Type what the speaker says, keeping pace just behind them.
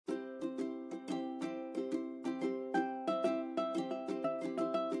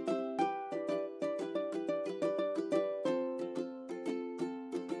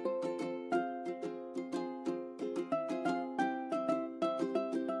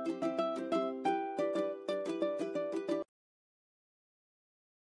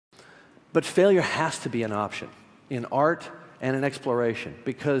But failure has to be an option in art and in exploration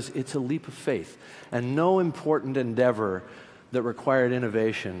because it's a leap of faith. And no important endeavor that required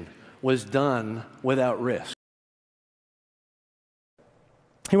innovation was done without risk.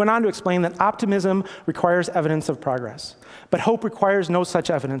 He went on to explain that optimism requires evidence of progress, but hope requires no such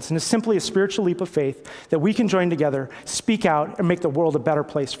evidence and is simply a spiritual leap of faith that we can join together, speak out, and make the world a better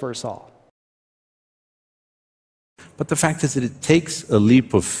place for us all. But the fact is that it takes a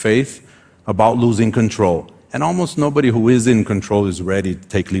leap of faith about losing control. And almost nobody who is in control is ready to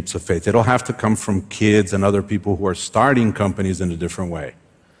take leaps of faith. It'll have to come from kids and other people who are starting companies in a different way.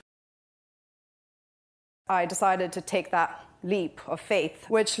 I decided to take that leap of faith,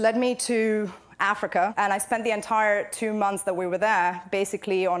 which led me to Africa. And I spent the entire 2 months that we were there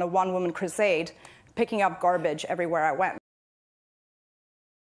basically on a one-woman crusade, picking up garbage everywhere I went.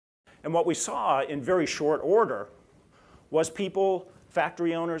 And what we saw in very short order was people,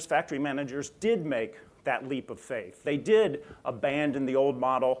 factory owners, factory managers, did make that leap of faith. They did abandon the old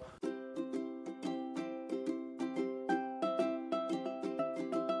model.